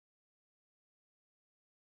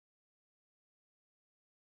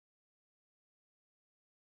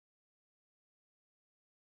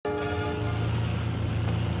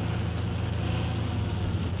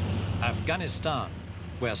Afghanistan,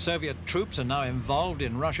 where Soviet troops are now involved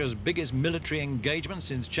in Russia's biggest military engagement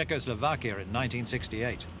since Czechoslovakia in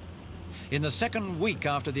 1968. In the second week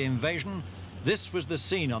after the invasion, this was the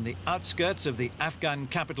scene on the outskirts of the Afghan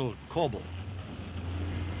capital, Kabul.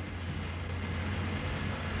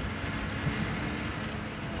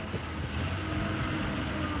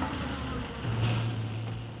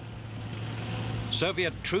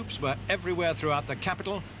 Soviet troops were everywhere throughout the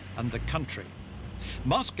capital and the country.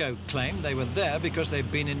 Moscow claimed they were there because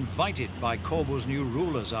they'd been invited by Kabul's new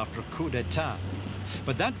rulers after a coup d'etat.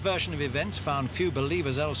 But that version of events found few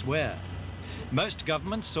believers elsewhere. Most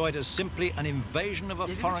governments saw it as simply an invasion of a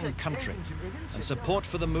foreign country, and support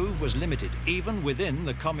for the move was limited, even within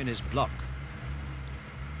the communist bloc.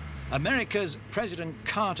 America's President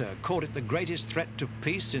Carter called it the greatest threat to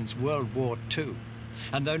peace since World War II.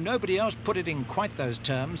 And though nobody else put it in quite those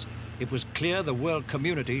terms, it was clear the world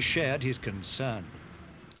community shared his concern.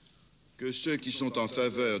 Que ceux qui sont en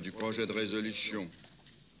faveur du projet de résolution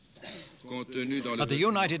contenu dans le... At the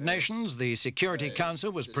United Nations, the Security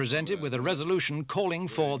Council was presented with a resolution calling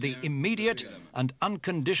for the immediate and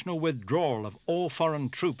unconditional withdrawal of all foreign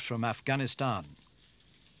troops from Afghanistan.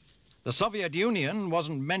 The Soviet Union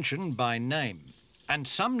wasn't mentioned by name, and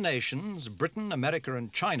some nations, Britain, America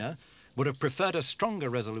and China, would have preferred a stronger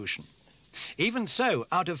resolution. Even so,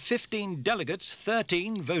 out of 15 delegates,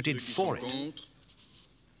 13 voted for it.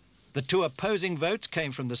 The two opposing votes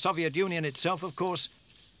came from the Soviet Union itself, of course,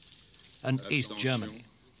 and East Germany.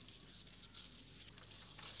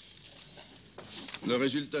 Le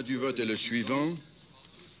résultat du vote est le suivant.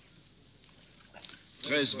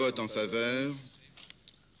 13 votes en faveur.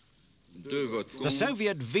 The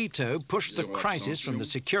Soviet veto pushed the crisis from the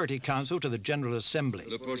Security Council to the General Assembly.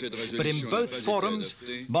 But in both forums,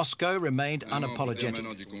 Moscow remained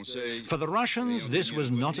unapologetic. For the Russians, this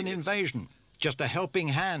was not an invasion, just a helping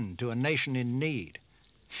hand to a nation in need.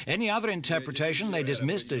 Any other interpretation they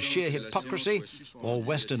dismissed as sheer hypocrisy or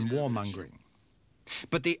Western warmongering.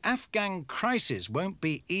 But the Afghan crisis won't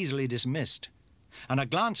be easily dismissed, and a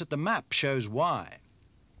glance at the map shows why.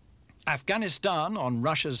 Afghanistan, on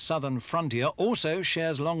Russia's southern frontier, also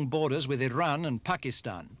shares long borders with Iran and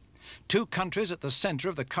Pakistan, two countries at the center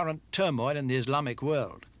of the current turmoil in the Islamic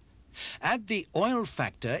world. Add the oil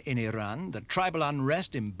factor in Iran, the tribal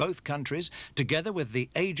unrest in both countries, together with the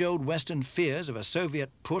age-old Western fears of a Soviet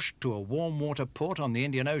push to a warm water port on the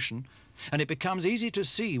Indian Ocean, and it becomes easy to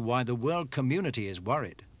see why the world community is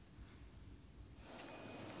worried.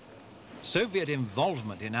 Soviet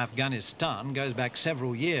involvement in Afghanistan goes back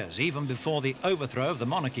several years, even before the overthrow of the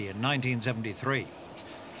monarchy in 1973.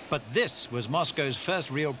 But this was Moscow's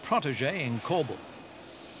first real protege in Kabul.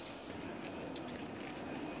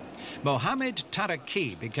 Mohammad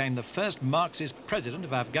Taraki became the first Marxist president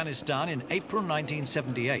of Afghanistan in April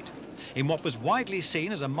 1978, in what was widely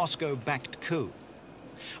seen as a Moscow-backed coup.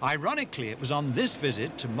 Ironically, it was on this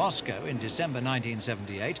visit to Moscow in December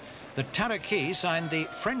 1978 that Taraki signed the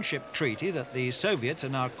friendship treaty that the Soviets are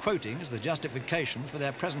now quoting as the justification for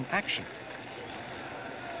their present action.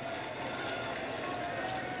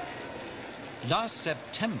 Last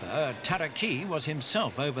September, Taraki was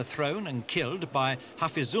himself overthrown and killed by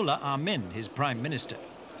Hafizullah Amin, his prime minister.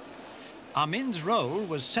 Amin's role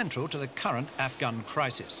was central to the current Afghan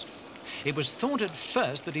crisis. It was thought at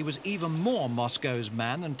first that he was even more Moscow's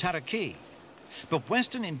man than Taraki. But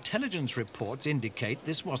Western intelligence reports indicate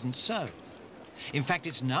this wasn't so. In fact,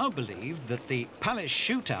 it's now believed that the palace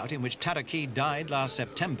shootout in which Taraki died last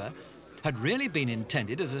September had really been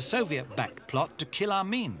intended as a Soviet-backed plot to kill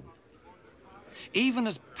Amin. Even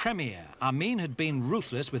as premier, Amin had been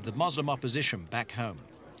ruthless with the Muslim opposition back home.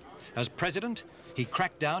 As president, he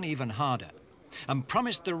cracked down even harder and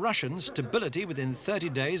promised the Russians stability within 30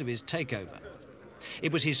 days of his takeover.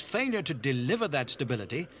 It was his failure to deliver that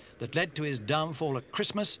stability that led to his downfall at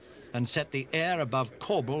Christmas and set the air above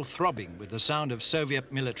Kabul throbbing with the sound of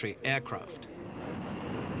Soviet military aircraft.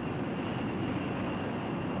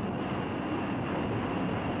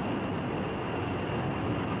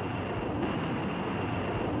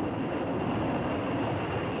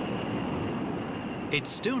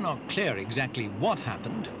 It's still not clear exactly what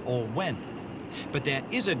happened or when, but there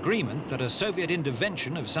is agreement that a Soviet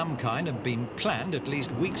intervention of some kind had been planned at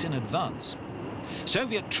least weeks in advance.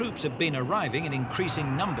 Soviet troops had been arriving in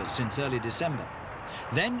increasing numbers since early December.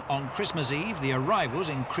 Then, on Christmas Eve, the arrivals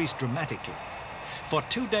increased dramatically. For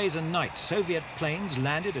 2 days and nights, Soviet planes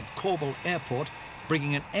landed at Kabul airport,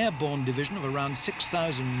 bringing an airborne division of around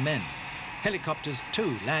 6,000 men. Helicopters,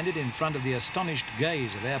 too, landed in front of the astonished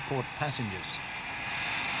gaze of airport passengers.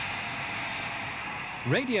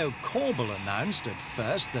 Radio Korbel announced at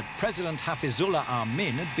first that President Hafizullah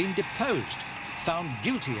Amin had been deposed, found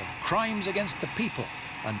guilty of crimes against the people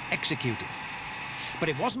and executed. But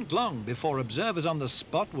it wasn't long before observers on the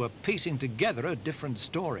spot were piecing together a different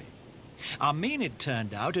story. Amin, it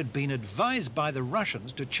turned out, had been advised by the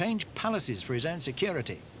Russians to change palaces for his own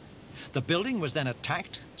security. The building was then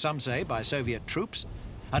attacked, some say by Soviet troops,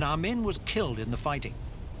 and Amin was killed in the fighting.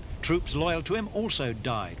 Troops loyal to him also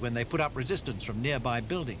died when they put up resistance from nearby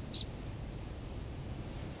buildings.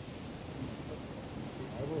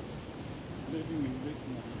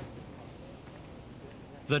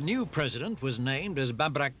 The new president was named as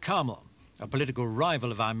Babrak Karmal, a political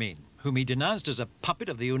rival of Amin, whom he denounced as a puppet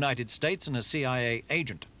of the United States and a CIA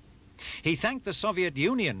agent. He thanked the Soviet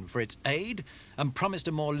Union for its aid and promised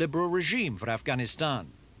a more liberal regime for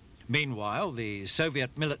Afghanistan. Meanwhile, the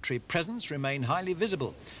Soviet military presence remained highly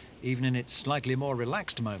visible, even in its slightly more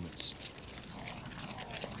relaxed moments.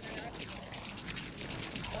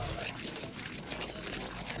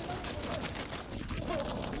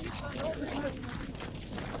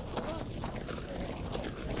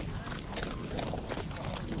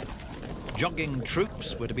 Jogging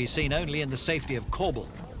troops were to be seen only in the safety of Korbel.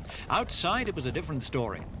 Outside, it was a different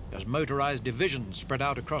story, as motorized divisions spread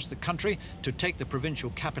out across the country to take the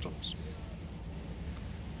provincial capitals.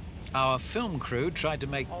 Our film crew tried to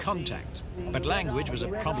make contact, but language was a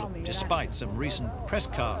problem, despite some recent press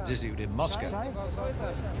cards issued in Moscow.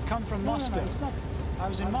 Come from Moscow. I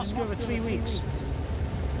was in Moscow for 3 weeks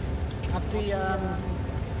at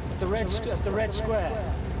the Red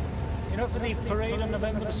Square. You know, for the parade on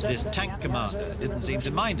November the 7th. This tank commander didn't seem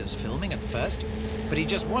to mind us filming at first, but he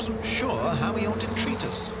just wasn't sure how he ought to treat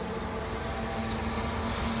us.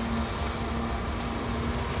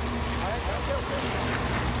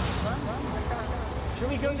 Shall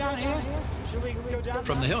we go down here? Shall we go down?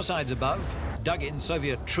 From the hillsides above, dug-in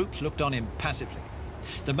Soviet troops looked on impassively.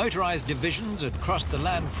 The motorized divisions had crossed the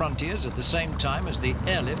land frontiers at the same time as the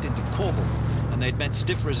airlift into Korbel, and they'd met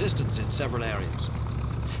stiff resistance in several areas.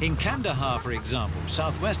 In Kandahar, for example,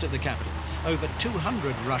 southwest of the capital, over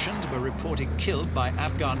 200 Russians were reported killed by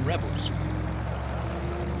Afghan rebels.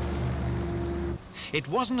 It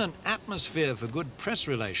wasn't an atmosphere for good press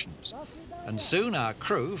relations, and soon our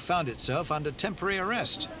crew found itself under temporary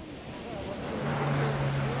arrest.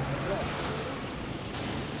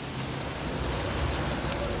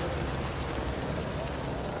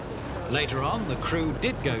 Later on, the crew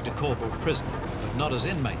did go to Korbel prison, but not as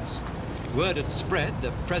inmates. Word had spread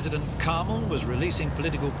that President Karmal was releasing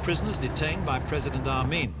political prisoners detained by President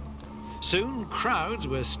Amin. Soon, crowds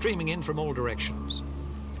were streaming in from all directions.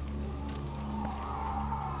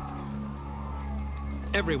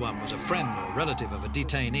 Everyone was a friend or relative of a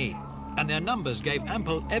detainee, and their numbers gave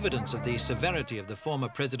ample evidence of the severity of the former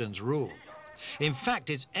president's rule. In fact,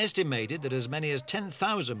 it's estimated that as many as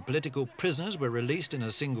 10,000 political prisoners were released in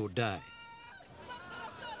a single day.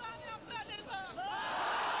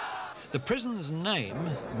 The prison's name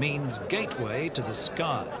means gateway to the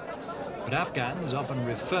sky, but Afghans often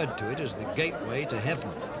referred to it as the gateway to heaven,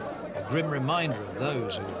 a grim reminder of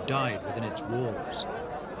those who had died within its walls.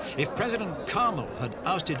 If President Karmal had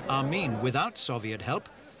ousted Amin without Soviet help,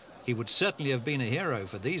 he would certainly have been a hero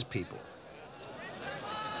for these people.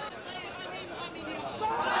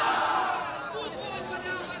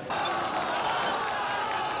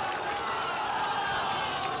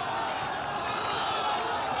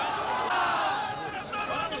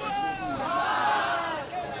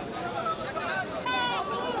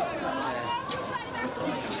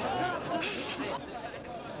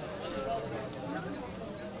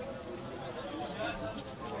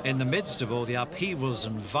 In the midst of all the upheavals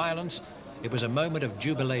and violence, it was a moment of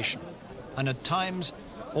jubilation, and at times,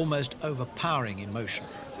 almost overpowering emotion.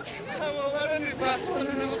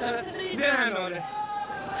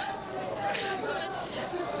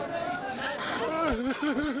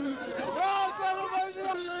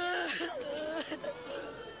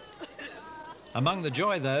 Among the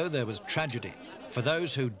joy, though, there was tragedy for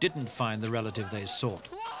those who didn't find the relative they sought.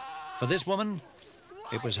 For this woman,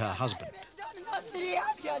 it was her husband.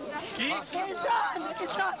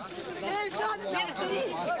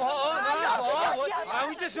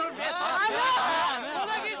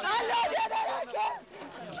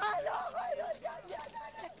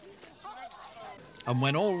 And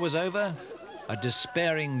when all was over, a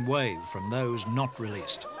despairing wave from those not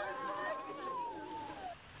released.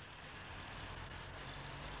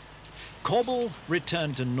 Korbel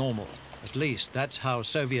returned to normal. At least that's how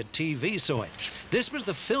Soviet TV saw it. This was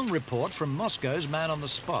the film report from Moscow's man on the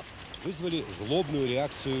spot. Вызвали злобную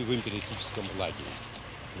реакцию в империалистическом лагере.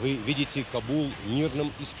 Вы видите Кабул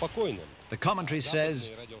мирным и спокойным. The commentary says,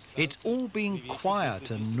 it's all been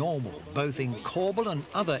quiet and normal, both in Kabul and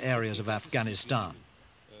other areas of Afghanistan.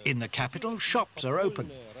 In the capital, shops are open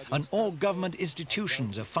and all government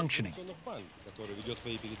institutions are functioning.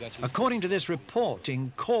 According to this report,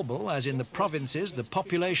 in Kabul, as in the provinces, the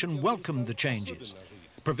population welcomed the changes.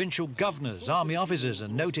 Provincial governors, army officers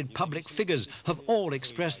and noted public figures have all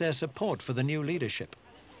expressed their support for the new leadership.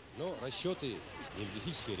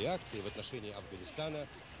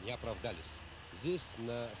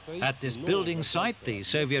 At this building site, the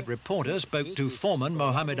Soviet reporter spoke to foreman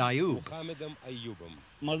Mohammed Ayub.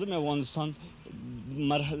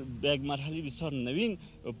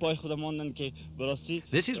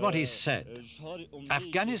 This is what he said.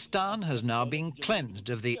 Afghanistan has now been cleansed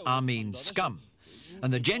of the Amin scum,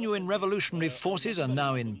 and the genuine revolutionary forces are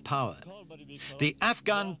now in power. The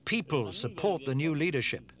Afghan people support the new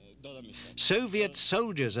leadership. Soviet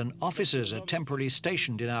soldiers and officers are temporarily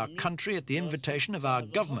stationed in our country at the invitation of our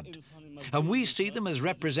government, and we see them as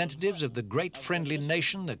representatives of the great friendly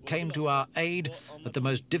nation that came to our aid at the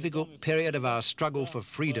most difficult period of our struggle for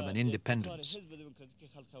freedom and independence.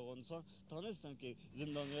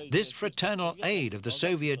 This fraternal aid of the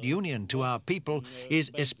Soviet Union to our people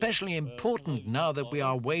is especially important now that we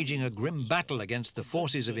are waging a grim battle against the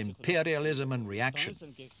forces of imperialism and reaction.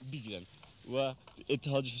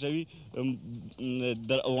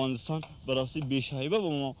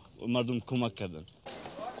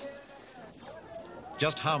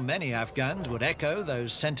 Just how many Afghans would echo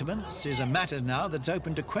those sentiments is a matter now that's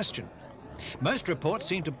open to question. Most reports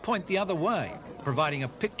seem to point the other way, providing a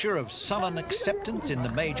picture of sullen acceptance in the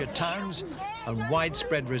major towns and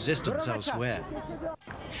widespread resistance elsewhere.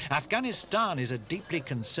 Afghanistan is a deeply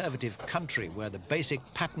conservative country where the basic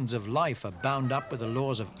patterns of life are bound up with the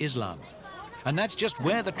laws of Islam. And that's just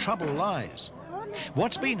where the trouble lies.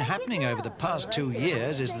 What's been happening over the past 2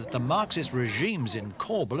 years is that the Marxist regimes in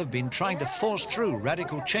Kabul have been trying to force through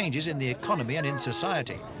radical changes in the economy and in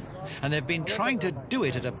society. And they've been trying to do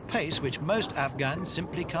it at a pace which most Afghans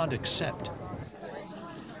simply can't accept.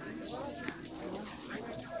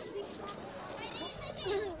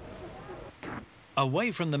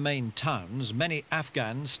 Away from the main towns, many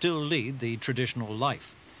Afghans still lead the traditional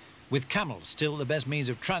life, with camels still the best means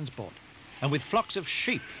of transport, and with flocks of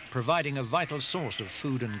sheep providing a vital source of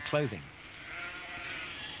food and clothing.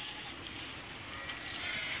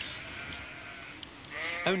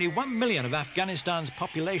 Only 1 million of Afghanistan's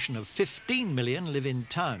population of 15 million live in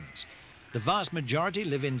towns. The vast majority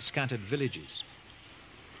live in scattered villages.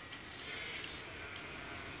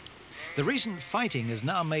 The recent fighting has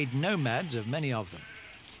now made nomads of many of them.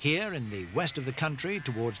 Here in the west of the country,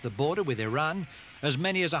 towards the border with Iran, as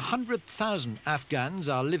many as 100,000 Afghans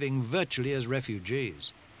are living virtually as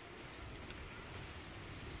refugees.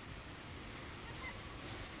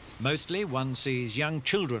 Mostly one sees young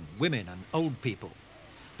children, women and old people.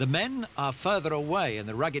 The men are further away in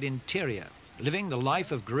the rugged interior, living the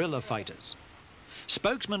life of guerrilla fighters.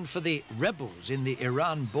 Spokesmen for the rebels in the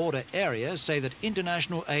Iran border area say that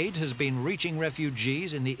international aid has been reaching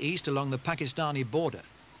refugees in the east along the Pakistani border.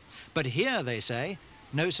 But here, they say,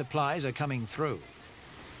 no supplies are coming through.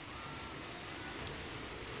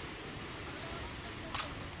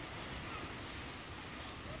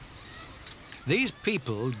 These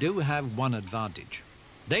people do have one advantage.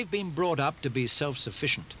 They've been brought up to be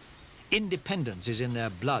self-sufficient. Independence is in their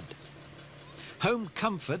blood. Home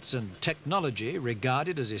comforts and technology,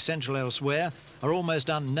 regarded as essential elsewhere, are almost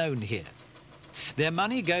unknown here. Their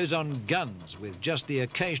money goes on guns, with just the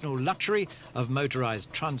occasional luxury of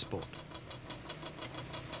motorized transport.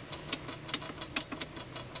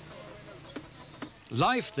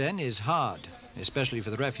 Life, then, is hard, especially for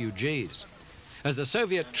the refugees. As the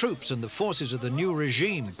Soviet troops and the forces of the new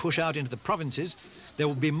regime push out into the provinces, there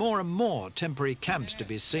will be more and more temporary camps to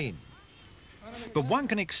be seen. But one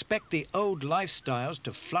can expect the old lifestyles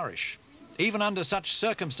to flourish. Even under such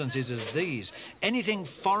circumstances as these, anything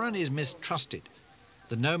foreign is mistrusted.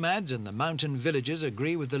 The nomads and the mountain villagers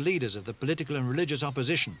agree with the leaders of the political and religious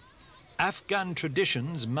opposition. Afghan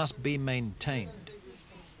traditions must be maintained.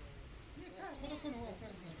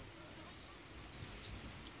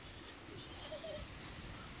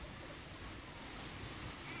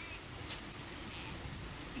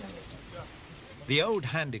 The old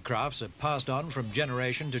handicrafts are passed on from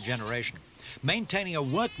generation to generation, maintaining a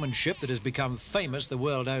workmanship that has become famous the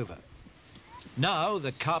world over. Now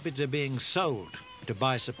the carpets are being sold to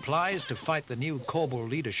buy supplies to fight the new Kabul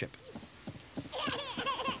leadership.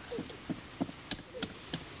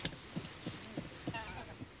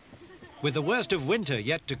 With the worst of winter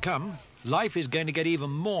yet to come, life is going to get even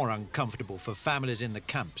more uncomfortable for families in the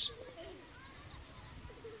camps.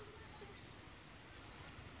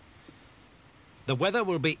 The weather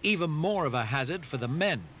will be even more of a hazard for the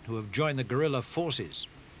men who have joined the guerrilla forces.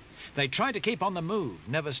 They try to keep on the move,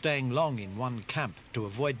 never staying long in one camp to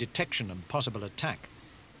avoid detection and possible attack.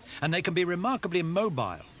 And they can be remarkably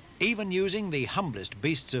mobile, even using the humblest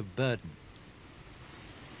beasts of burden.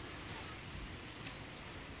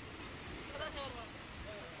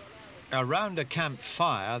 Around a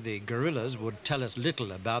campfire, the guerrillas would tell us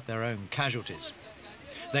little about their own casualties.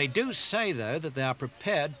 They do say, though, that they are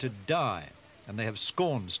prepared to die, and they have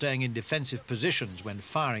scorned staying in defensive positions when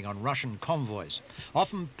firing on Russian convoys,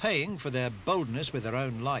 often paying for their boldness with their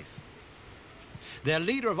own life. Their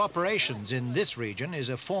leader of operations in this region is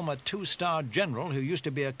a former two-star general who used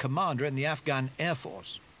to be a commander in the Afghan Air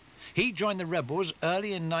Force. He joined the rebels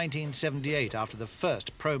early in 1978 after the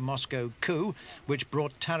first pro-Moscow coup, which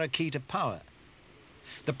brought Taraki to power.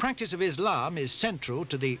 The practice of Islam is central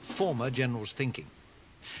to the former general's thinking.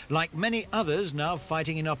 Like many others now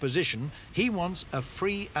fighting in opposition, he wants a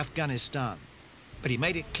free Afghanistan. But he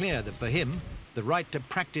made it clear that for him, the right to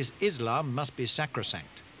practice Islam must be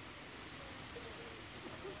sacrosanct.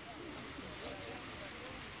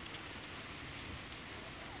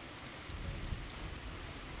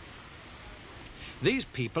 These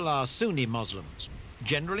people are Sunni Muslims,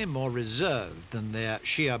 generally more reserved than their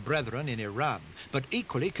Shia brethren in Iran, but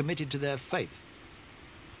equally committed to their faith.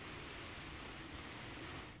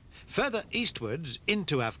 Further eastwards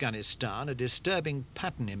into Afghanistan, a disturbing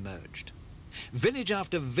pattern emerged. Village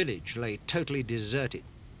after village lay totally deserted,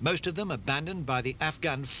 most of them abandoned by the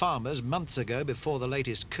Afghan farmers months ago before the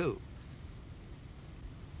latest coup.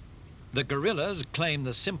 The guerrillas claim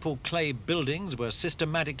the simple clay buildings were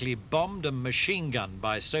systematically bombed and machine-gunned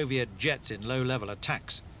by Soviet jets in low-level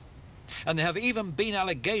attacks. And there have even been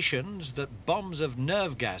allegations that bombs of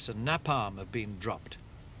nerve gas and napalm have been dropped.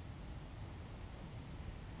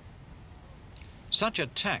 Such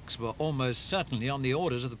attacks were almost certainly on the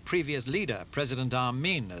orders of the previous leader, President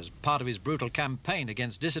Amin, as part of his brutal campaign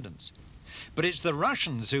against dissidents. But it's the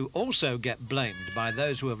Russians who also get blamed by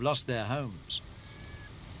those who have lost their homes.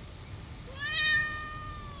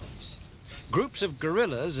 Groups of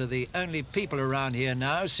guerrillas are the only people around here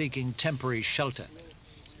now seeking temporary shelter.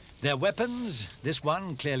 Their weapons, this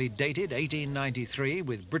one clearly dated 1893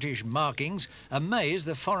 with British markings, amaze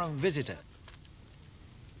the foreign visitor.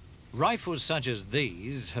 Rifles such as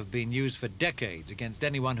these have been used for decades against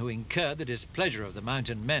anyone who incurred the displeasure of the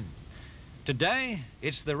mountain men. Today,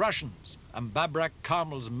 it's the Russians and Babrak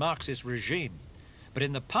Karmal's Marxist regime. But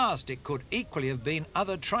in the past, it could equally have been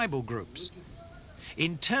other tribal groups.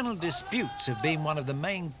 Internal disputes have been one of the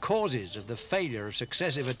main causes of the failure of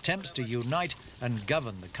successive attempts to unite and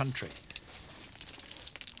govern the country.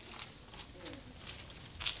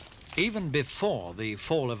 Even before the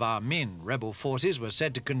fall of Amin, rebel forces were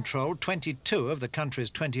said to control 22 of the country's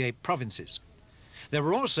 28 provinces. There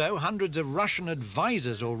were also hundreds of Russian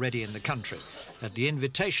advisors already in the country, at the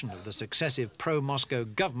invitation of the successive pro-Moscow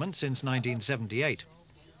government since 1978.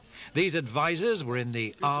 These advisors were in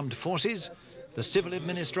the armed forces, the civil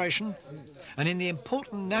administration, and in the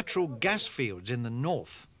important natural gas fields in the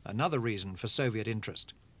north, another reason for Soviet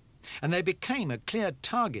interest. And they became a clear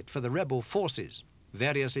target for the rebel forces,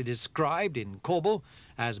 variously described in Kabul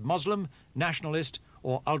as Muslim, nationalist,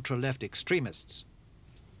 or ultra-left extremists.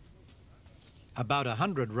 About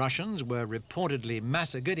 100 Russians were reportedly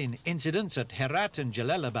massacred in incidents at Herat and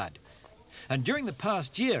Jalalabad. And during the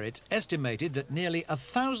past year, it's estimated that nearly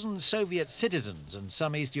 1,000 Soviet citizens and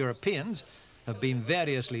some East Europeans have been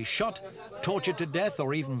variously shot, tortured to death,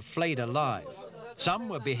 or even flayed alive. Some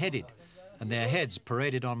were beheaded, and their heads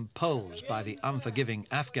paraded on poles by the unforgiving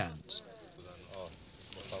Afghans.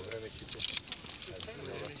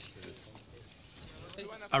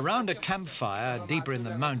 Around a campfire deeper in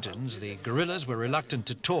the mountains, the guerrillas were reluctant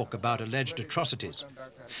to talk about alleged atrocities.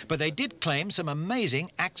 But they did claim some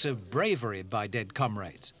amazing acts of bravery by dead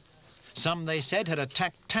comrades. Some, they said, had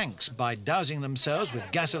attacked tanks by dousing themselves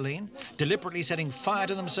with gasoline, deliberately setting fire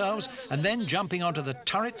to themselves, and then jumping onto the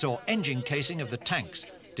turrets or engine casing of the tanks,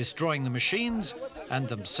 destroying the machines and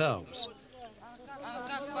themselves.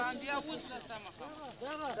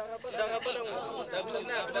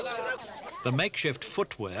 The makeshift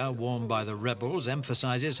footwear worn by the rebels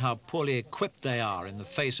emphasizes how poorly equipped they are in the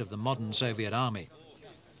face of the modern Soviet army.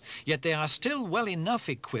 Yet they are still well enough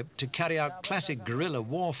equipped to carry out classic guerrilla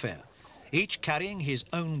warfare, each carrying his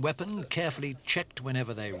own weapon, carefully checked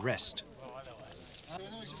whenever they rest.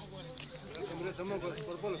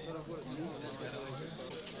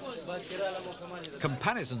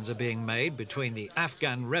 Comparisons are being made between the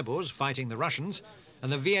Afghan rebels fighting the Russians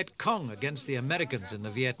and the Viet Cong against the Americans in the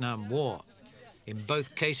Vietnam War. In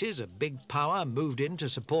both cases, a big power moved in to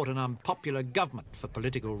support an unpopular government for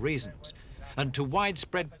political reasons and to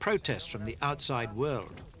widespread protests from the outside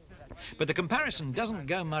world. But the comparison doesn't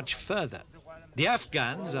go much further. The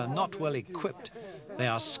Afghans are not well equipped. They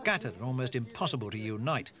are scattered and almost impossible to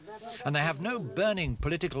unite. And they have no burning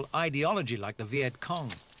political ideology like the Viet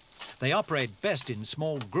Cong. They operate best in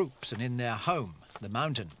small groups and in their home, the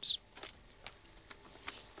mountains.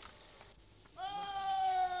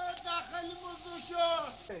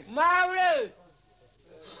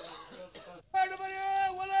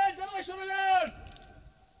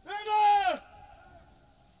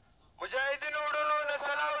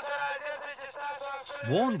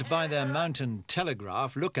 Warned by their mountain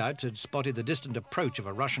telegraph, lookouts had spotted the distant approach of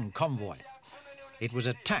a Russian convoy. It was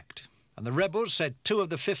attacked, and the rebels said 2 of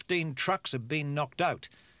the 15 trucks had been knocked out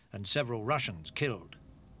and several Russians killed.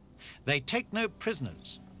 They take no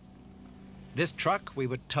prisoners. This truck, we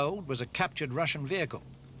were told, was a captured Russian vehicle.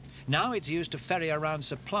 Now it's used to ferry around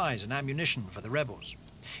supplies and ammunition for the rebels.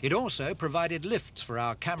 It also provided lifts for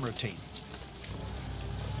our camera team.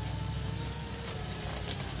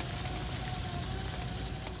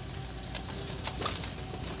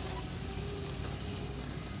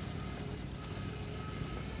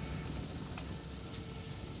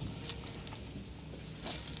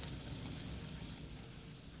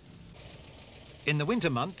 In the winter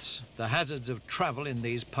months, the hazards of travel in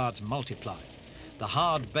these parts multiply. The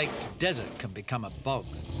hard-baked desert can become a bog.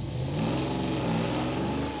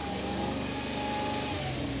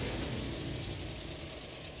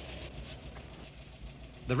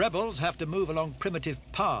 The rebels have to move along primitive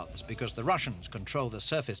paths because the Russians control the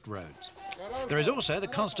surfaced roads. There is also the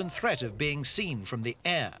constant threat of being seen from the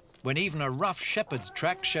air, when even a rough shepherd's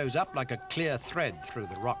track shows up like a clear thread through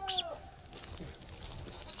the rocks.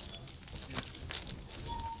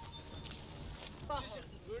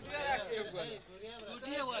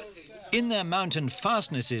 In their mountain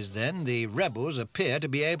fastnesses, then, the rebels appear to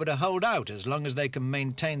be able to hold out as long as they can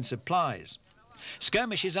maintain supplies.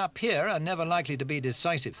 Skirmishes up here are never likely to be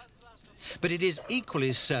decisive. But it is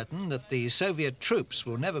equally certain that the Soviet troops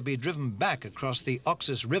will never be driven back across the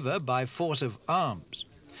Oxus River by force of arms.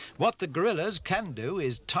 What the guerrillas can do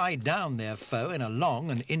is tie down their foe in a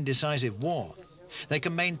long and indecisive war. They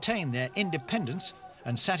can maintain their independence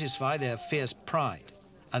and satisfy their fierce pride.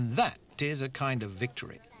 And that is a kind of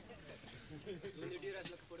victory.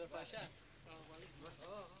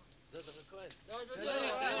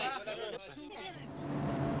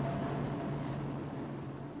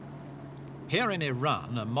 Here in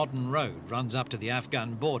Iran, a modern road runs up to the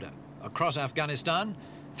Afghan border, across Afghanistan,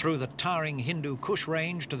 through the towering Hindu Kush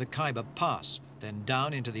range to the Khyber Pass, then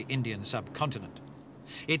down into the Indian subcontinent.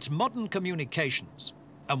 It's modern communications,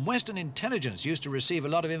 and Western intelligence used to receive a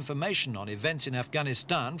lot of information on events in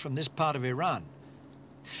Afghanistan from this part of Iran.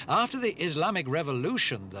 After the Islamic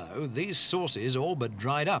Revolution, though, these sources all but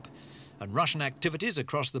dried up, and Russian activities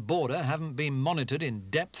across the border haven't been monitored in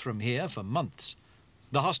depth from here for months.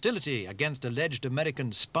 The hostility against alleged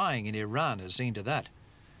American spying in Iran has seen to that.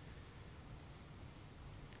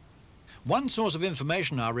 One source of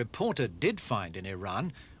information our reporter did find in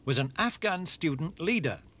Iran was an Afghan student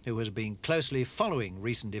leader who has been closely following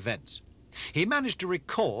recent events. He managed to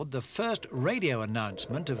record the first radio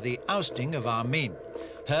announcement of the ousting of Amin,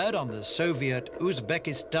 heard on the Soviet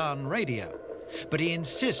Uzbekistan radio. But he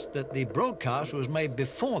insists that the broadcast was made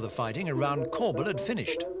before the fighting around Kabul had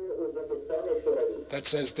finished. That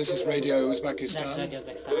says this is Radio Uzbekistan. That's Radio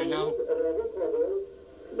Uzbekistan. And now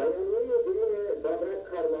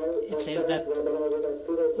it says that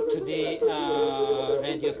today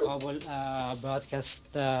Radio Kabul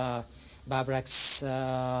broadcast Babrak's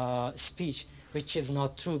speech, which is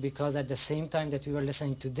not true, because at the same time that we were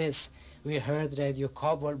listening to this, we heard Radio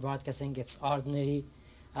Kabul broadcasting its ordinary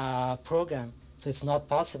program. So it's not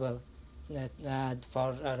possible that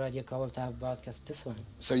for Radio Kabul to have broadcast this one.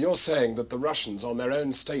 So you're saying that the Russians on their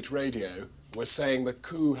own state radio were saying the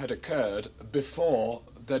coup had occurred before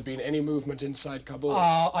there'd been any movement inside Kabul?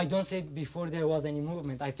 I don't say before there was any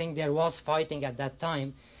movement. I think there was fighting at that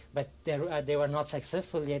time, but they were not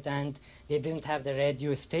successful yet, and they didn't have the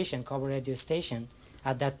radio station, Kabul radio station,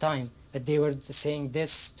 at that time. But they were saying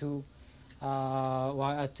this to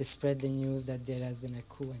spread the news that there has been a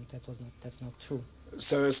coup, and that's not true.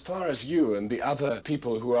 So as far as you and the other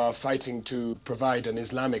people who are fighting to provide an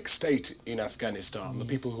Islamic state in Afghanistan, the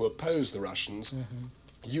people who oppose the Russians,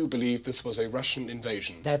 you believe this was a Russian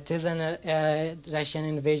invasion? That is a Russian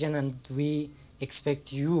invasion, and we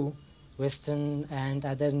expect you, Western and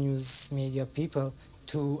other news media people,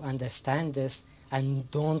 to understand this and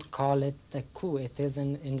don't call it a coup. It is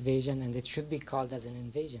an invasion, and it should be called as an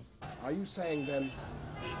invasion. Are you saying then...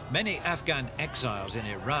 Many Afghan exiles in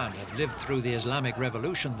Iran have lived through the Islamic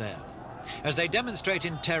Revolution there. As they demonstrate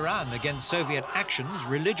in Tehran against Soviet actions,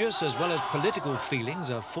 religious as well as political feelings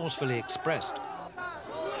are forcefully expressed.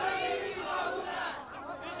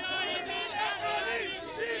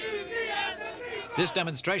 This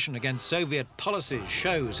demonstration against Soviet policies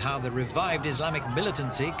shows how the revived Islamic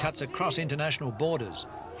militancy cuts across international borders,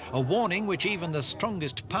 a warning which even the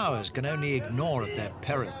strongest powers can only ignore at their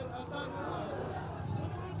peril.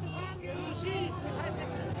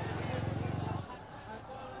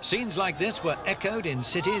 Scenes like this were echoed in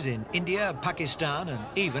cities in India, Pakistan, and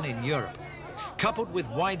even in Europe. Coupled with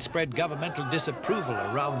widespread governmental disapproval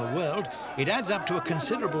around the world, it adds up to a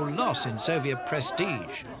considerable loss in Soviet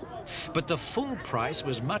prestige. But the full price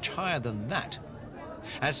was much higher than that.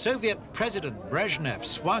 As Soviet President Brezhnev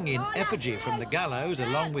swung in effigy from the gallows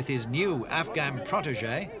along with his new Afghan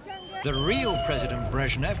protege, the real President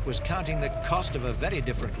Brezhnev was counting the cost of a very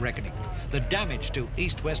different reckoning, the damage to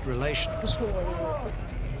East-West relations.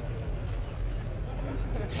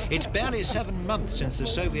 It's barely 7 months since the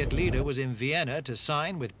Soviet leader was in Vienna to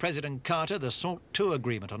sign with President Carter the SALT II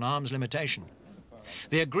agreement on arms limitation.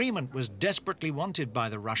 The agreement was desperately wanted by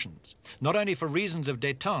the Russians, not only for reasons of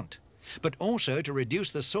détente, but also to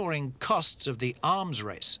reduce the soaring costs of the arms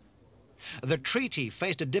race. The treaty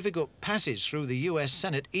faced a difficult passage through the US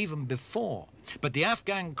Senate even before, but the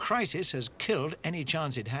Afghan crisis has killed any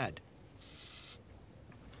chance it had.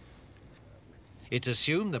 It's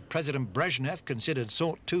assumed that President Brezhnev considered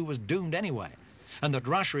SALT II was doomed anyway, and that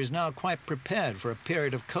Russia is now quite prepared for a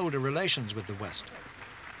period of colder relations with the West.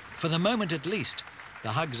 For the moment at least, the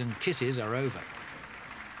hugs and kisses are over.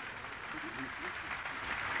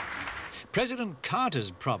 President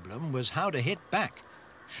Carter's problem was how to hit back,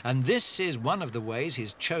 and this is one of the ways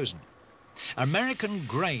he's chosen. American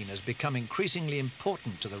grain has become increasingly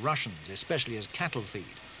important to the Russians, especially as cattle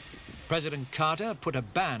feed. President Carter put a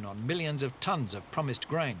ban on millions of tons of promised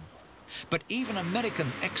grain. But even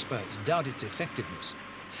American experts doubt its effectiveness.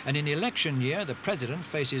 And in election year, the president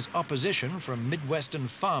faces opposition from Midwestern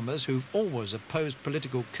farmers who've always opposed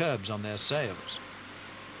political curbs on their sales.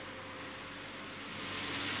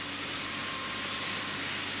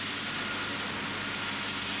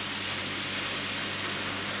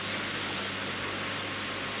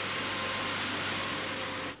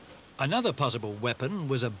 Another possible weapon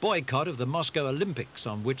was a boycott of the Moscow Olympics,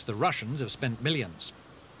 on which the Russians have spent millions.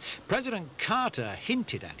 President Carter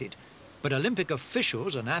hinted at it, but Olympic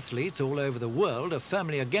officials and athletes all over the world are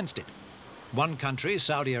firmly against it. One country,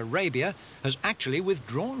 Saudi Arabia, has actually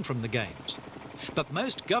withdrawn from the Games. But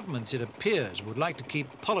most governments, it appears, would like to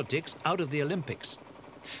keep politics out of the Olympics.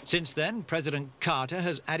 Since then, President Carter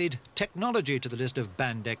has added technology to the list of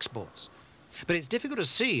banned exports. But it's difficult to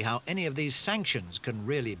see how any of these sanctions can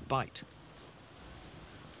really bite.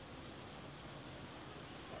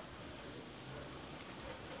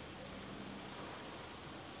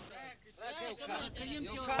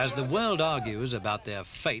 As the world argues about their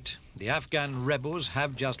fate, the Afghan rebels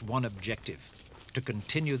have just one objective: to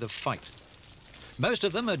continue the fight. Most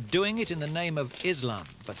of them are doing it in the name of Islam,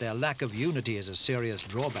 but their lack of unity is a serious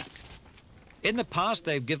drawback. In the past,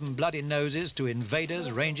 they've given bloody noses to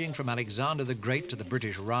invaders ranging from Alexander the Great to the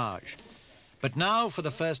British Raj. But now, for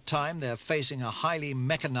the first time, they're facing a highly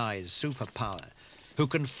mechanized superpower who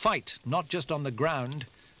can fight not just on the ground,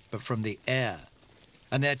 but from the air.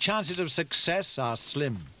 And their chances of success are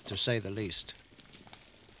slim, to say the least.